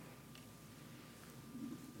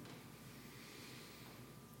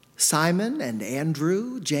Simon and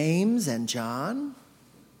Andrew, James and John.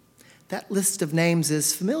 That list of names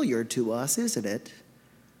is familiar to us, isn't it?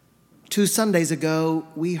 2 Sundays ago,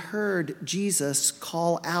 we heard Jesus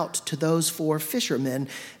call out to those 4 fishermen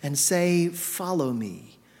and say, "Follow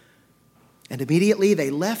me." And immediately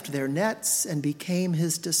they left their nets and became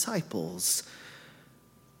his disciples.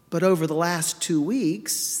 But over the last 2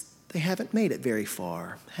 weeks, they haven't made it very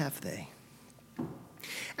far, have they?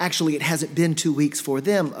 Actually, it hasn't been 2 weeks for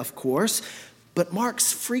them, of course, but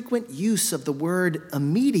Mark's frequent use of the word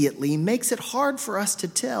immediately makes it hard for us to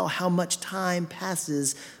tell how much time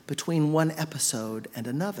passes between one episode and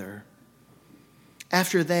another.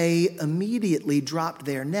 After they immediately dropped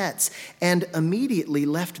their nets and immediately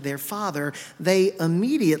left their father, they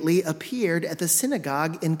immediately appeared at the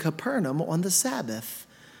synagogue in Capernaum on the Sabbath.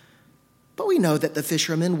 But we know that the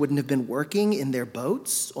fishermen wouldn't have been working in their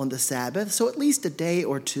boats on the Sabbath, so at least a day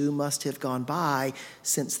or 2 must have gone by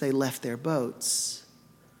since they left their boats.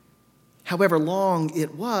 However long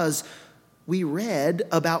it was, we read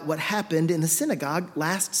about what happened in the synagogue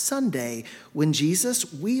last Sunday when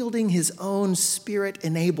Jesus, wielding his own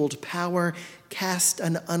Spirit-enabled power, cast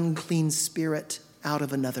an unclean spirit out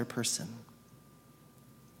of another person.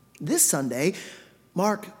 This Sunday,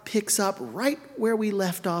 Mark picks up right where we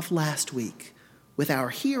left off last week, with our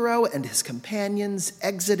hero and his companions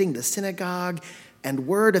exiting the synagogue and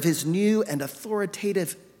word of his new and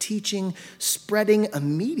authoritative teaching spreading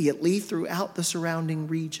immediately throughout the surrounding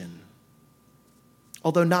region.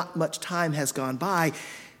 Although not much time has gone by,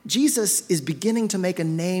 Jesus is beginning to make a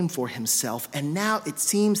name for himself, and now it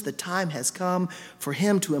seems the time has come for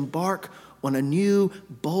him to embark on a new,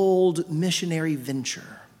 bold missionary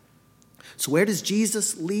venture. So where does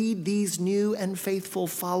Jesus lead these new and faithful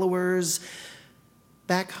followers?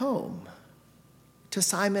 Back home, to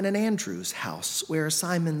Simon and Andrew's house, where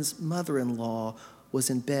Simon's mother-in-law was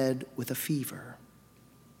in bed with a fever.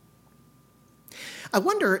 I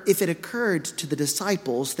wonder if it occurred to the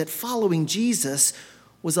disciples that following Jesus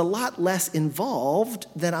was a lot less involved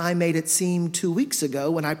than I made it seem 2 weeks ago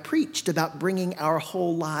when I preached about bringing our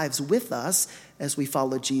whole lives with us as we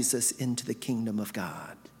follow Jesus into the kingdom of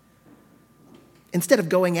God. Instead of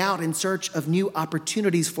going out in search of new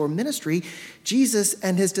opportunities for ministry, Jesus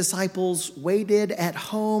and his disciples waited at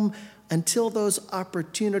home until those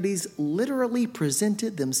opportunities literally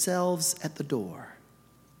presented themselves at the door.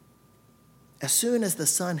 As soon as the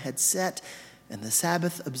sun had set and the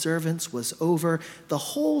Sabbath observance was over, the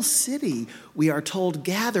whole city, we are told,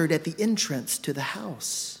 gathered at the entrance to the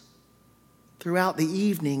house. Throughout the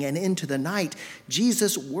evening and into the night,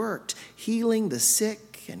 Jesus worked, healing the sick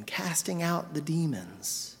and casting out the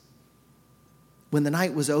demons. When the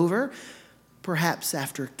night was over, perhaps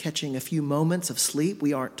after catching a few moments of sleep,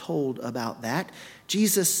 we aren't told about that,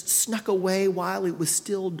 Jesus snuck away while it was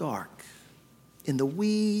still dark, in the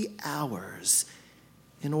wee hours,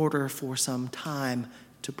 in order for some time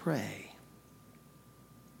to pray.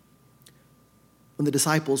 When the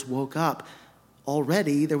disciples woke up,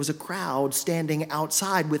 already there was a crowd standing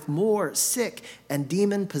outside with more sick and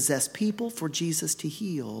demon-possessed people for Jesus to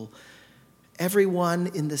heal. Everyone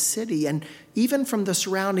in the city, and even from the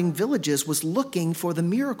surrounding villages, was looking for the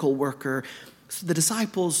miracle worker. So the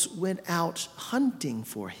disciples went out hunting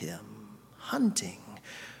for him. Hunting.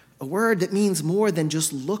 A word that means more than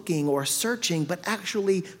just looking or searching, but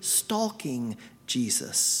actually stalking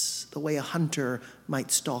Jesus, the way a hunter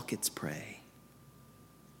might stalk its prey.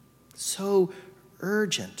 So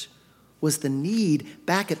urgent was the need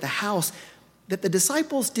back at the house that the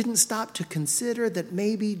disciples didn't stop to consider that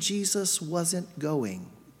maybe Jesus wasn't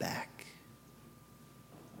going back.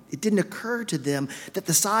 It didn't occur to them that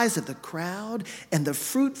the size of the crowd and the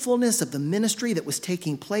fruitfulness of the ministry that was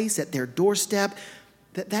taking place at their doorstep,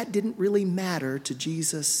 that didn't really matter to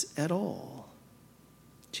Jesus at all.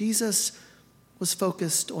 Jesus was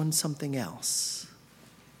focused on something else.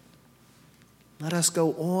 "Let us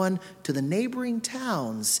go on to the neighboring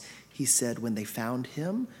towns," he said when they found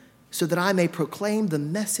him, "so that I may proclaim the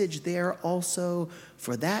message there also,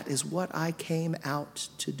 for that is what I came out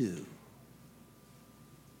to do."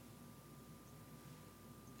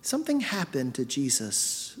 Something happened to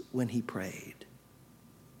Jesus when he prayed.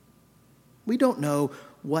 We don't know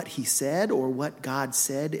what he said or what God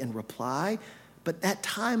said in reply, but that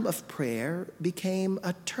time of prayer became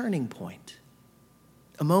a turning point,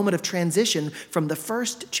 a moment of transition from the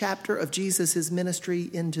first chapter of Jesus' ministry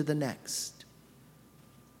into the next.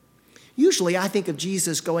 Usually I think of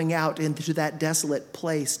Jesus going out into that desolate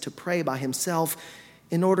place to pray by himself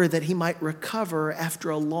in order that he might recover after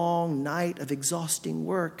a long night of exhausting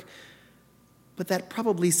work. but that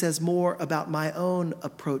probably says more about my own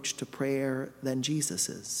approach to prayer than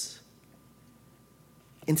Jesus's.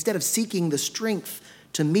 Instead of seeking the strength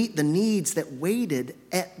to meet the needs that waited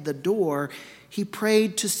at the door, he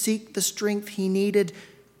prayed to seek the strength he needed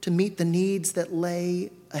to meet the needs that lay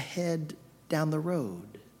ahead down the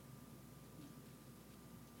road.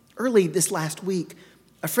 Early this last week,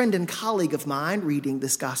 a friend and colleague of mine reading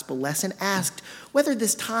this gospel lesson asked whether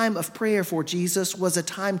this time of prayer for Jesus was a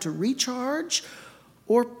time to recharge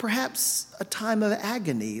or perhaps a time of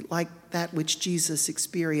agony like that which Jesus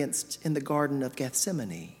experienced in the Garden of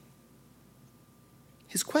Gethsemane.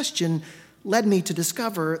 His question led me to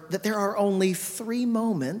discover that there are only 3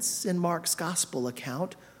 moments in Mark's gospel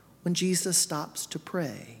account when Jesus stops to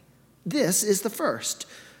pray. This is the first,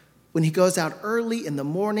 when he goes out early in the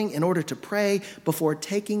morning in order to pray before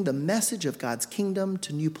taking the message of God's kingdom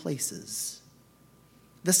to new places.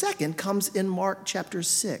 The second comes in Mark chapter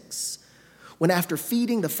 6, when after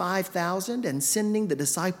feeding the 5,000 and sending the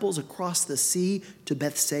disciples across the sea to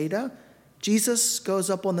Bethsaida, Jesus goes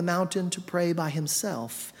up on the mountain to pray by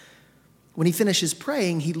himself. When he finishes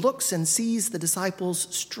praying, he looks and sees the disciples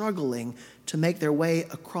struggling to make their way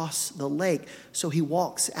across the lake, so he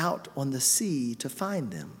walks out on the sea to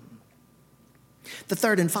find them. The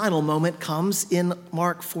third and final moment comes in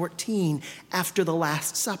Mark 14, after the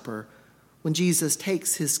Last Supper, when Jesus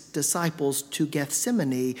takes his disciples to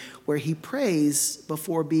Gethsemane, where he prays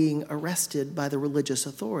before being arrested by the religious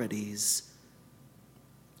authorities.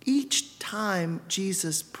 Each time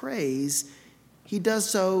Jesus prays, he does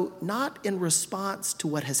so not in response to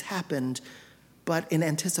what has happened, but in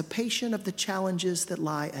anticipation of the challenges that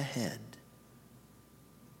lie ahead.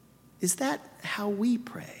 Is that how we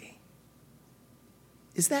pray?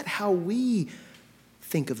 Is that how we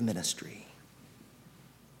think of ministry?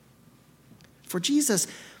 For Jesus,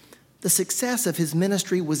 the success of his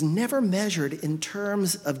ministry was never measured in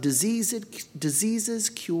terms of diseases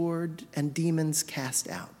cured and demons cast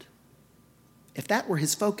out. If that were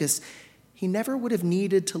his focus, he never would have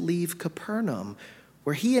needed to leave Capernaum,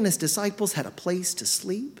 where he and his disciples had a place to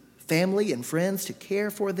sleep, family and friends to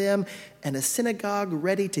care for them, and a synagogue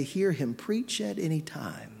ready to hear him preach at any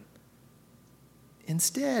time.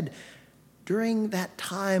 Instead, during that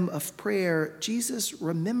time of prayer, Jesus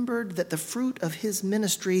remembered that the fruit of his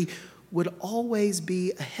ministry would always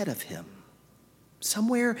be ahead of him,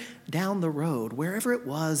 somewhere down the road, wherever it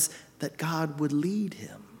was that God would lead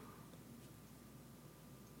him.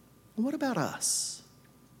 What about us?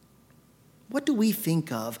 What do we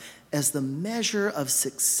think of as the measure of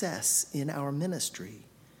success in our ministry?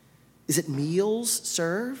 Is it meals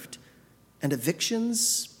served and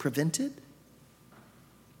evictions prevented?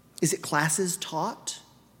 Is it classes taught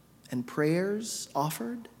and prayers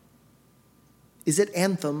offered? Is it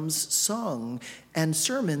anthems sung and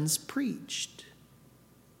sermons preached?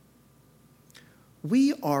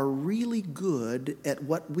 We are really good at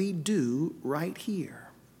what we do right here.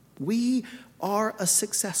 We are a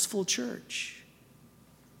successful church.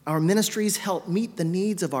 Our ministries help meet the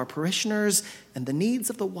needs of our parishioners and the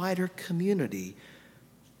needs of the wider community.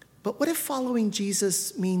 But what if following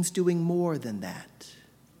Jesus means doing more than that?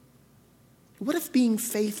 What if being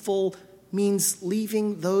faithful means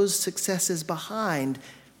leaving those successes behind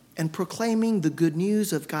and proclaiming the good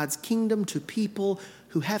news of God's kingdom to people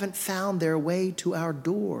who haven't found their way to our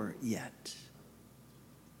door yet?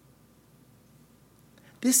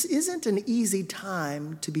 This isn't an easy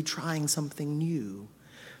time to be trying something new.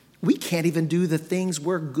 We can't even do the things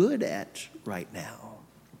we're good at right now.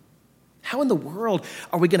 How in the world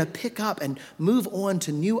are we going to pick up and move on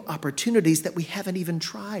to new opportunities that we haven't even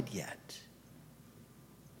tried yet?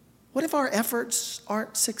 What if our efforts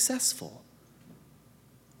aren't successful?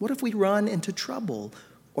 What if we run into trouble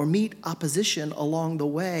or meet opposition along the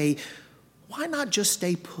way? Why not just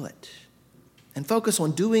stay put and focus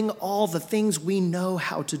on doing all the things we know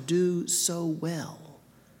how to do so well?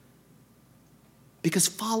 Because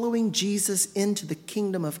following Jesus into the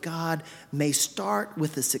kingdom of God may start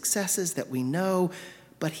with the successes that we know,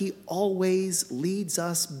 but he always leads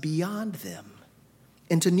us beyond them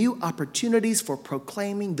into new opportunities for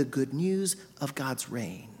proclaiming the good news of God's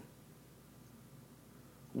reign.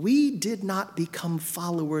 We did not become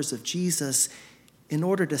followers of Jesus in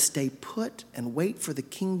order to stay put and wait for the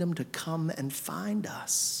kingdom to come and find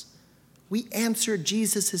us. We answered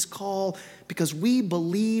Jesus' call because we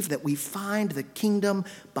believe that we find the kingdom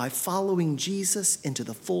by following Jesus into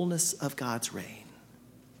the fullness of God's reign.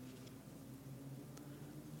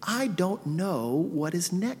 I don't know what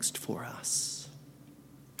is next for us.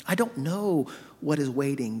 I don't know what is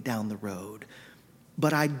waiting down the road.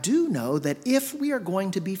 But I do know that if we are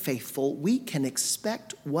going to be faithful, we can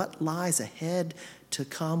expect what lies ahead to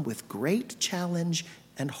come with great challenge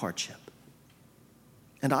and hardship.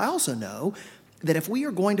 And I also know that if we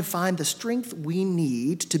are going to find the strength we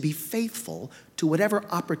need to be faithful to whatever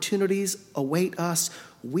opportunities await us,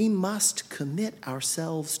 we must commit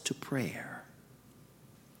ourselves to prayer.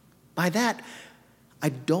 By that, I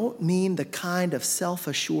don't mean the kind of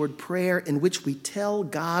self-assured prayer in which we tell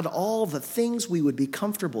God all the things we would be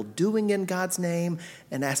comfortable doing in God's name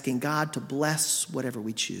and asking God to bless whatever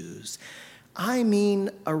we choose. I mean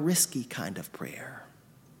a risky kind of prayer.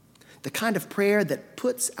 The kind of prayer that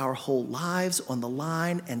puts our whole lives on the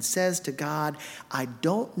line and says to God, I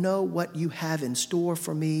don't know what you have in store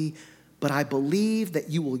for me, but I believe that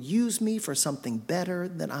you will use me for something better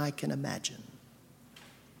than I can imagine.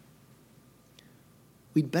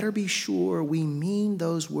 We'd better be sure we mean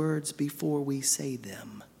those words before we say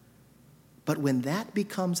them. But when that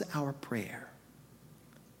becomes our prayer,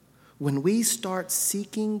 when we start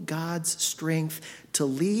seeking God's strength to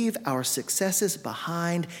leave our successes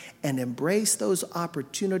behind and embrace those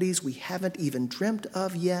opportunities we haven't even dreamt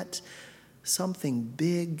of yet, something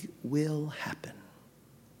big will happen.